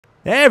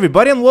Hey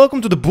everybody, and welcome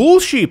to the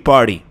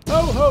BullSheepParty.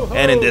 Ho, ho, ho.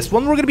 And in this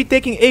one we're going to be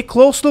taking a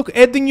close look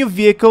at the new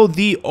vehicle,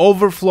 the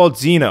Overflod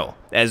Zeno.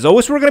 As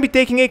always, we're going to be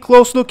taking a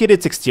close look at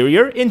its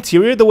exterior,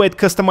 interior, the way it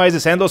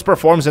customizes, handles,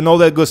 performs, and all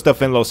that good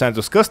stuff in Los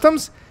Santos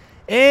Customs.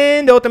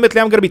 And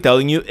ultimately I'm going to be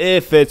telling you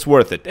if it's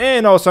worth it.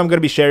 And also I'm going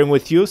to be sharing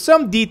with you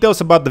some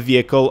details about the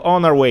vehicle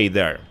on our way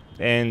there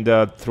and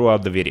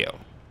throughout the video.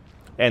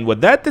 And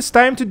with that, it's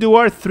time to do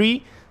our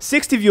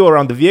 360 view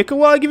around the vehicle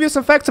while I give you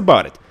some facts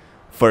about it.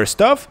 First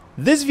off,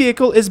 this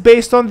vehicle is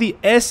based on the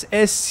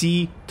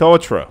SSC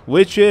Totra,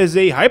 which is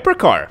a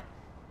hypercar.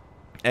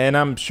 And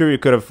I'm sure you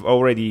could have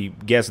already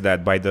guessed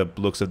that by the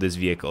looks of this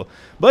vehicle.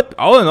 But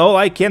all in all,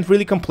 I can't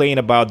really complain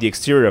about the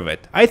exterior of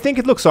it. I think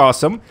it looks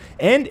awesome,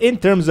 and in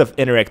terms of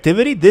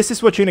interactivity, this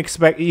is what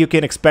you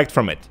can expect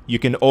from it. You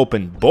can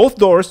open both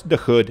doors, the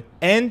hood,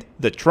 and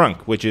the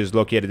trunk, which is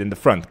located in the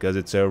front, because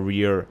it's a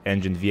rear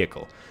engine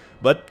vehicle.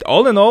 But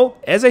all in all,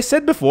 as I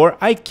said before,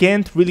 I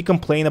can't really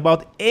complain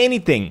about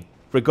anything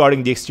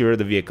regarding the exterior of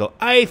the vehicle.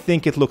 I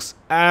think it looks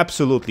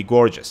absolutely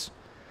gorgeous.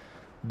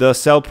 The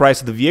sell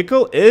price of the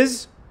vehicle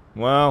is,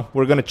 well,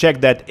 we're gonna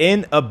check that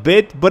in a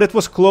bit, but it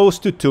was close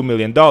to $2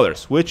 million,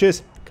 which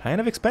is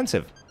kind of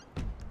expensive.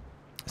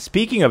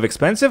 Speaking of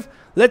expensive,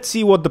 let's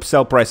see what the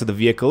sell price of the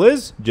vehicle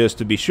is, just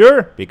to be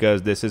sure,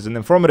 because this is an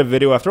informative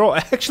video after all.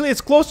 Actually,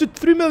 it's close to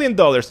 $3 million.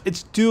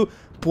 It's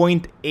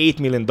 $2.8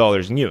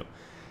 million new.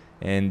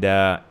 And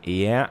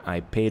yeah,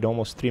 I paid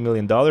almost $3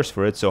 million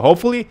for it, so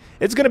hopefully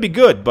it's gonna be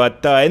good.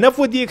 But enough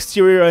with the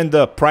exterior and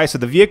the price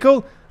of the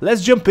vehicle.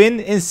 Let's jump in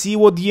and see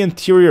what the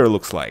interior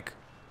looks like.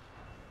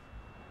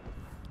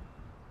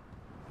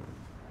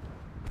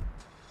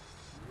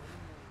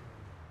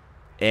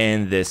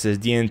 And this is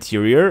the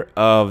interior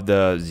of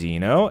the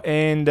Zeno.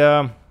 And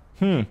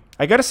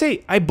I gotta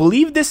say, I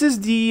believe this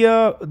is the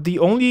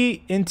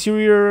only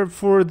interior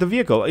for the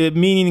vehicle,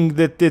 meaning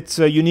that it's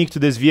unique to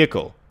this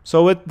vehicle.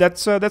 So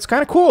that's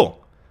kind of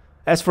cool.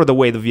 As for the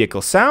way the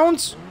vehicle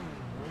sounds,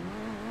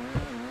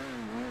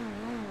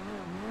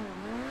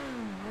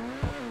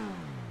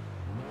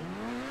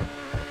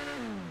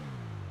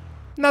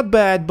 not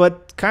bad,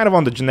 but kind of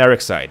on the generic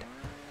side.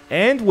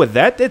 And with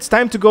that, it's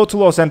time to go to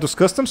Los Santos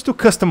Customs to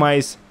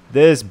customize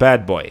this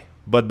bad boy.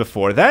 But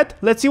before that,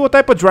 let's see what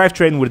type of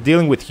drivetrain we're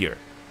dealing with here.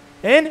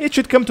 And it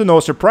should come to no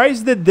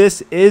surprise that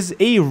this is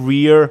a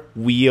rear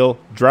wheel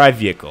drive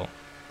vehicle.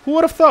 Who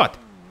would have thought?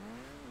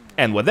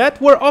 And with that,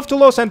 we're off to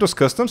Los Santos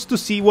Customs to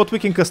see what we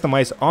can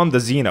customize on the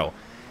Zeno.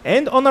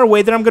 And on our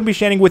way there, I'm going to be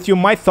sharing with you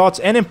my thoughts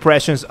and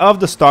impressions of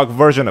the stock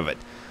version of it.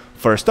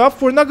 First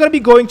off, we're not going to be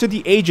going to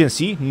the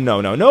agency,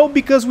 no,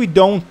 because we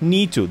don't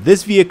need to.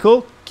 This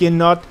vehicle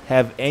cannot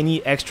have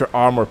any extra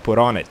armor put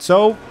on it.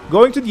 So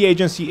going to the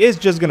agency is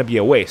just going to be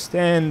a waste,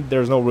 and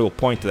there's no real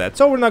point to that.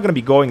 So we're not going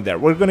to be going there.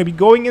 We're going to be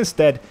going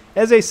instead,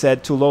 as I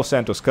said, to Los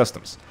Santos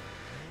Customs.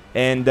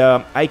 And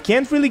I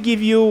can't really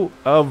give you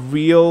a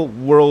real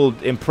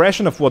world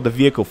impression of what the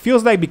vehicle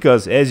feels like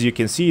because, as you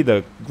can see,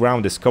 the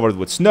ground is covered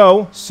with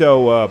snow,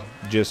 so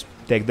just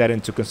take that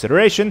into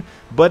consideration.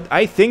 But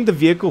I think the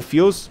vehicle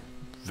feels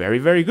very,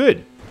 very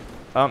good.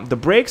 The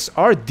brakes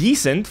are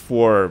decent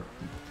for,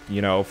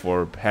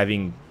 for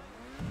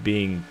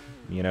being,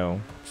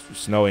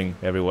 snowing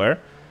everywhere.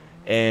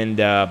 And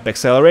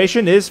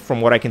acceleration is,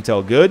 from what I can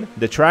tell, good.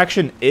 The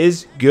traction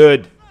is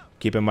good.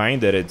 Keep in mind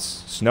that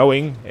it's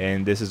snowing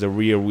and this is a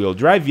rear-wheel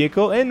drive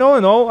vehicle, and all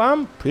in all,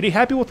 I'm pretty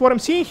happy with what I'm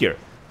seeing here.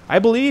 I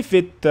believe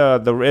if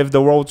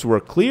the roads were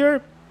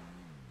clear,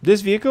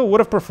 this vehicle would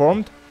have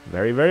performed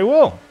very, very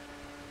well.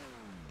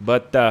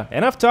 But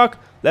enough talk.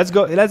 Let's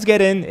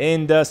get in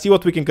and see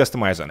what we can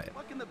customize on it.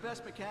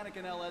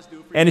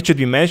 And it should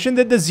be mentioned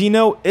that the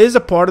Zeno is a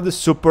part of the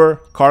super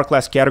car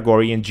class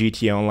category in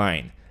GTA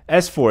Online.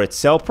 As for its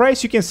sell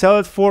price, you can sell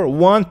it for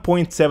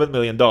 $1.7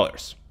 million.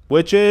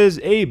 Which is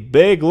a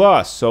big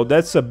loss, so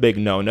that's a big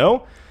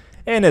no-no.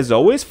 And as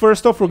always,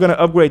 first off, we're gonna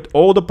upgrade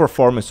all the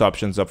performance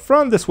options up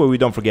front, this way we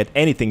don't forget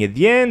anything at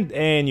the end,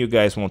 and you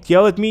guys won't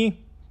yell at me,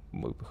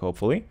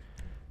 hopefully.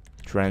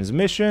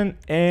 Transmission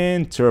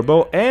and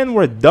turbo, and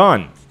we're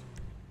done.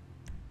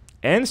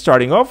 And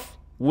starting off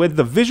with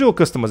the visual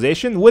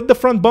customization with the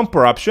front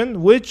bumper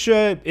option, which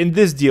in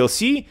this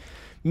DLC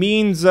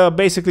means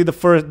basically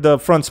the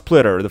front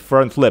splitter, the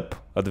front lip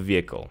of the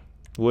vehicle,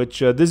 which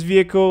this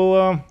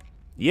vehicle...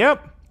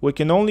 Yep, we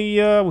can only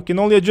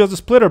adjust the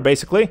splitter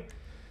basically.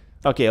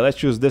 Okay, let's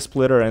choose this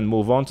splitter and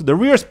move on to the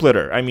rear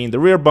splitter. I mean the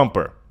rear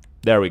bumper.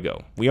 There we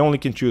go. We only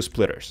can choose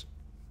splitters.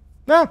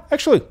 No,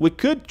 actually, we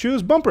could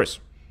choose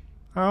bumpers.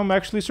 I'm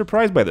actually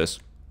surprised by this.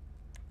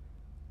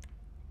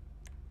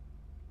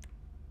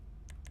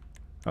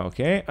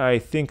 Okay, I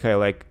think I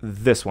like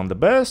this one the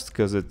best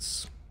because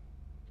it's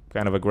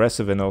kind of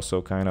aggressive and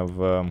also kind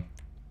of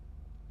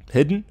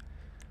hidden.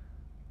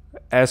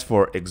 As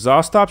for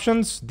exhaust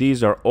options,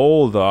 these are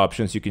all the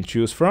options you can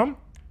choose from.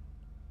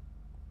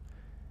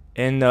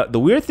 And the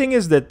weird thing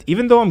is that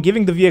even though I'm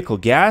giving the vehicle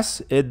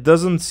gas, it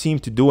doesn't seem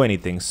to do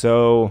anything.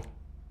 So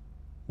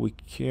We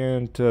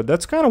can't...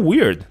 that's kind of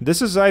weird.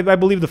 This is, I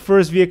believe, the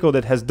first vehicle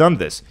that has done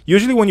this.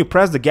 Usually when you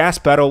press the gas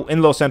pedal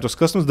in Los Santos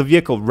Customs, the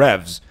vehicle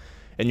revs.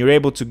 And you're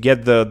able to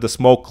get the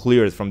smoke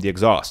cleared from the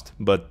exhaust.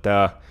 But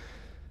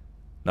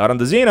not on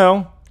the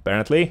Zeno,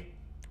 apparently.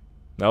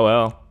 Oh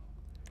well.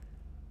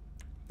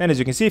 And as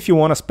you can see, if you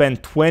want to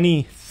spend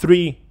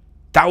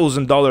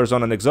 $23,000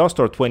 on an exhaust,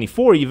 or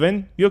 24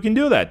 even, you can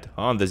do that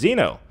on the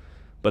Zeno.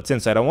 But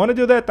since I don't want to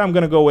do that, I'm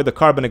going to go with the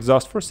carbon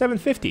exhaust for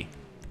 $750.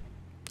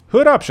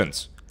 Hood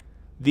options.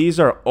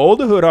 These are all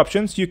the hood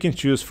options you can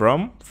choose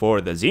from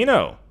for the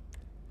Zeno.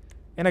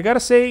 And I gotta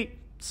say,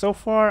 so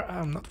far,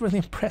 I'm not really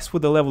impressed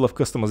with the level of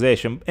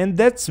customization. And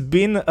that's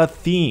been a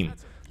theme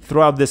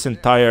throughout this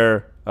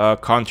entire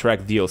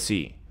contract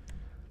DLC.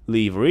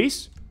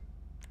 Liveries.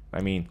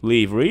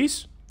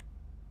 Liveries.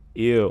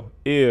 Ew,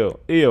 ew,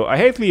 ew. I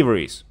hate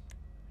liveries.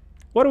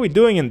 What are we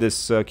doing in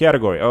this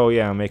category? Oh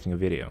yeah, I'm making a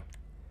video.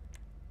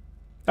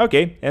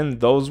 Okay, and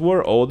those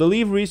were all the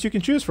liveries you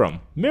can choose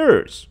from.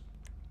 Mirrors.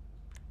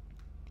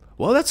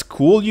 Well, that's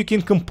cool. You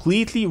can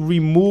completely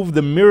remove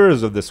the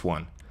mirrors of this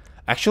one.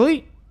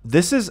 Actually,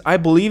 this is, I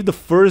believe, the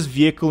first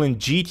vehicle in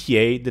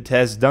GTA that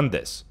has done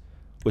this,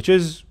 which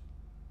is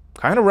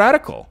kind of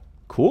radical.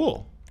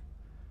 Cool.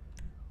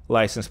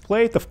 License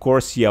plate, of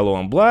course, yellow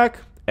and black.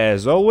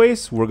 As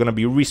always, we're going to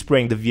be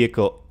respraying the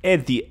vehicle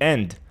at the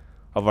end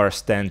of our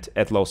stint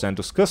at Los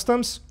Santos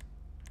Customs.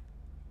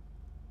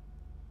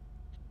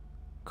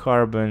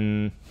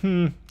 Carbon,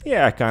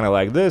 yeah, I kind of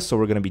like this, so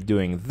we're going to be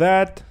doing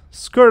that.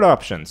 Skirt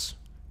options.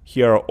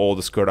 Here are all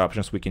the skirt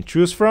options we can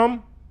choose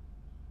from.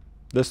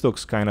 This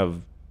looks kind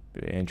of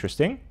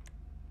interesting.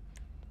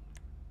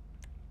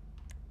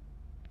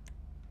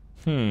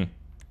 I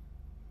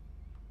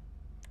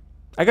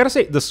gotta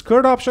say, the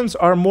skirt options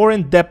are more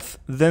in depth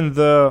than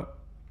the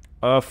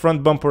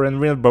front bumper and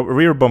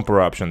rear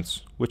bumper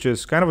options, which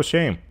is kind of a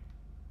shame.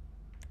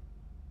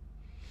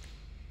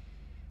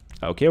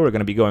 Okay, we're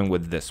gonna be going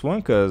with this one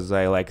because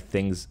I like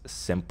things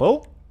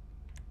simple.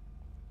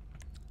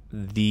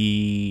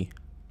 The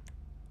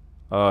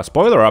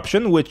spoiler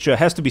option, which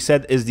has to be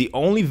said is the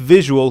only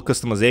visual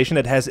customization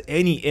that has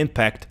any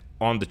impact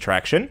on the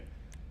traction,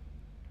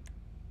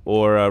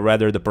 or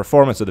rather the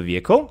performance of the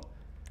vehicle.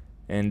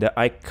 And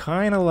I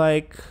kind of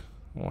like,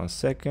 one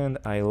second,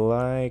 I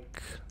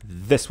like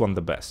this one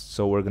the best.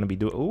 So we're gonna be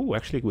doing, oh,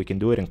 actually we can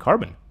do it in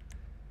carbon.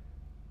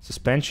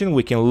 Suspension,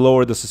 we can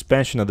lower the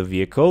suspension of the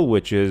vehicle,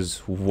 which is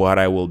what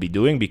I will be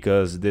doing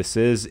because this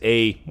is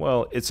a,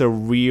 well, it's a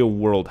real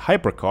world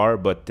hypercar,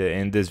 but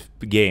in this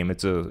game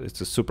it's a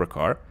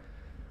supercar.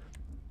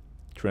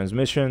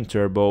 Transmission,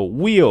 turbo,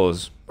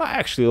 wheels, I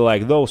actually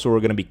like those, so we're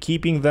gonna be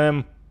keeping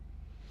them.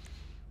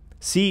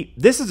 See,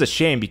 this is a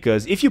shame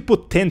because if you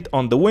put tint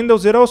on the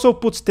windows, it also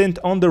puts tint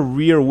on the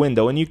rear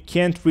window, and you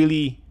can't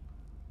really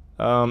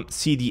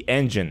see the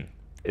engine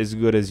as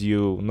good as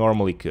you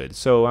normally could.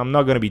 So I'm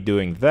not going to be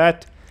doing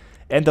that.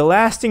 And the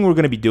last thing we're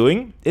going to be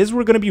doing is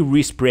we're going to be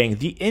respraying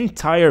the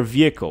entire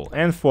vehicle.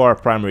 And for our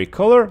primary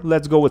color,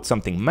 let's go with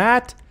something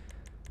matte.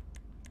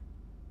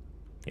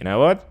 You know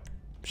what?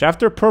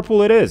 Shafter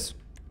purple it is.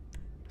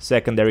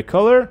 Secondary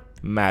color,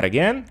 matte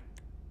again.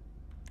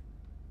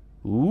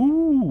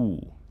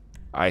 Ooh.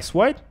 Ice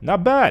white,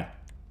 not bad.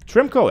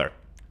 Trim color.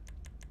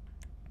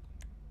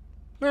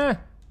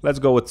 Let's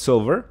go with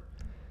silver.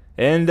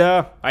 And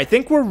I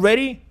think we're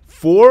ready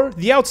for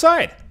the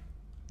outside.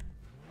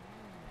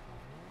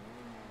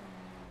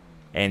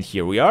 And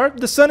here we are.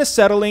 The sun is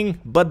settling,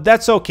 but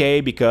that's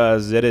okay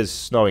because it is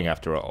snowing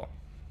after all.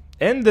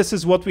 And this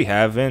is what we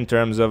have in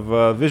terms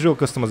of visual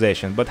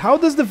customization. But how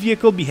does the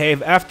vehicle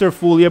behave after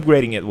fully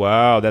upgrading it?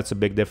 Wow, that's a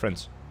big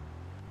difference.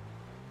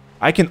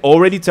 I can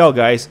already tell,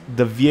 guys,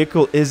 the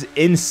vehicle is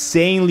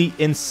insanely,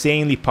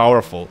 insanely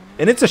powerful.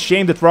 And it's a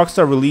shame that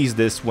Rockstar released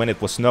this when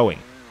it was snowing.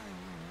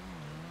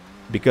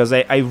 Because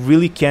I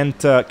really can't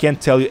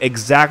tell you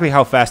exactly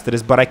how fast it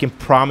is, but I can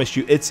promise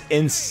you it's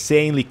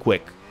insanely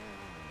quick.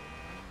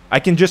 I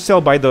can just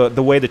tell by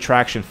the way the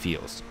traction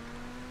feels.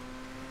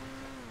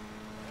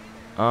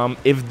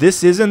 If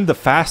this isn't the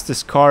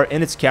fastest car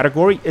in its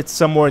category, it's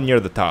somewhere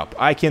near the top.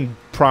 I can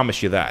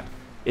promise you that.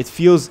 It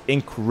feels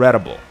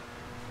incredible.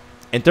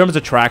 In terms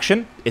of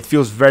traction, it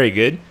feels very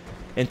good.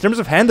 In terms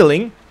of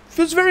handling, it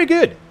feels very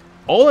good.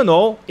 All in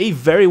all, a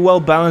very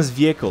well balanced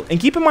vehicle. And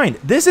keep in mind,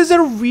 this is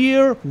a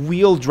rear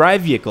wheel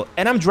drive vehicle,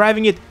 and I'm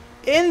driving it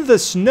in the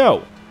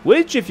snow.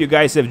 Which, if you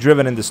guys have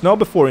driven in the snow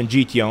before in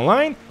GTA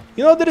Online,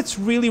 you know that it's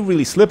really,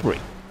 really slippery.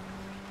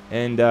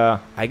 And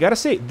I gotta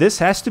say, this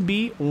has to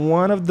be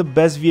one of the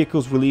best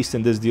vehicles released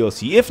in this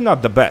DLC, if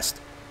not the best.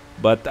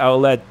 But I'll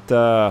let,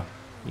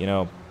 you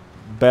know,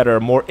 better,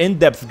 more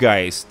in-depth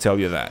guys tell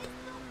you that.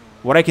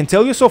 What I can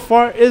tell you so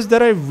far is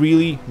that I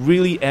really,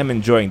 really am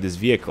enjoying this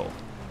vehicle.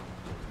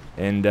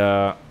 And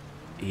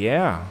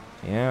yeah,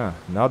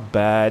 not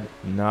bad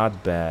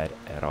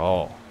at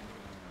all.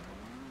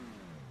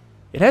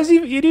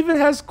 It even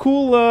has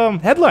cool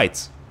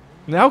headlights.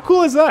 How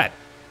cool is that?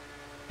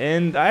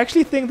 And I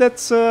actually think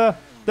that's a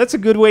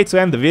good way to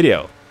end the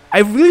video. I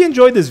really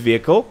enjoyed this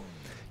vehicle.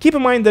 Keep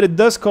in mind that it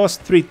does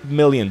cost $3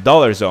 million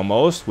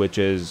almost, which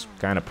is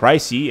kind of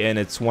pricey, and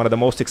it's one of the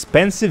most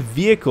expensive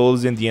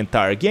vehicles in the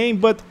entire game,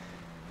 but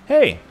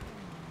hey,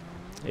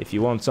 if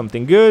you want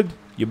something good,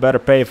 you better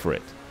pay for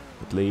it.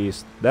 At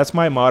least, that's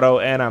my motto,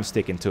 and I'm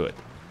sticking to it.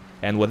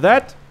 And with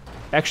that,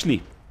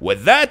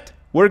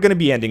 we're gonna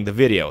be ending the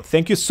video.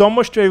 Thank you so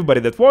much to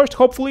everybody that watched.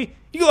 Hopefully,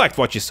 you liked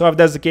what you saw. If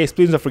that's the case,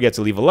 please don't forget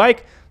to leave a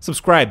like,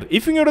 subscribe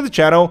if you're new to the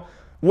channel.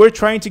 We're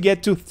trying to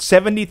get to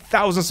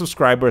 70,000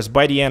 subscribers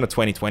by the end of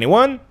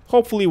 2021.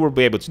 Hopefully, we'll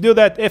be able to do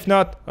that. If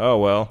not, oh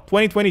well,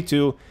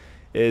 2022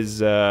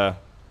 is, we're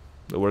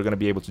gonna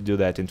be able to do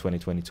that in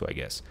 2022, I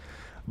guess.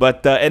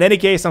 But in any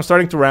case, I'm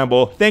starting to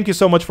ramble. Thank you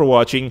so much for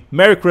watching.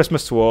 Merry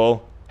Christmas to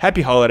all.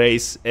 Happy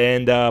holidays,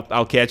 and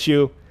I'll catch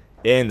you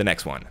in the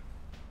next one.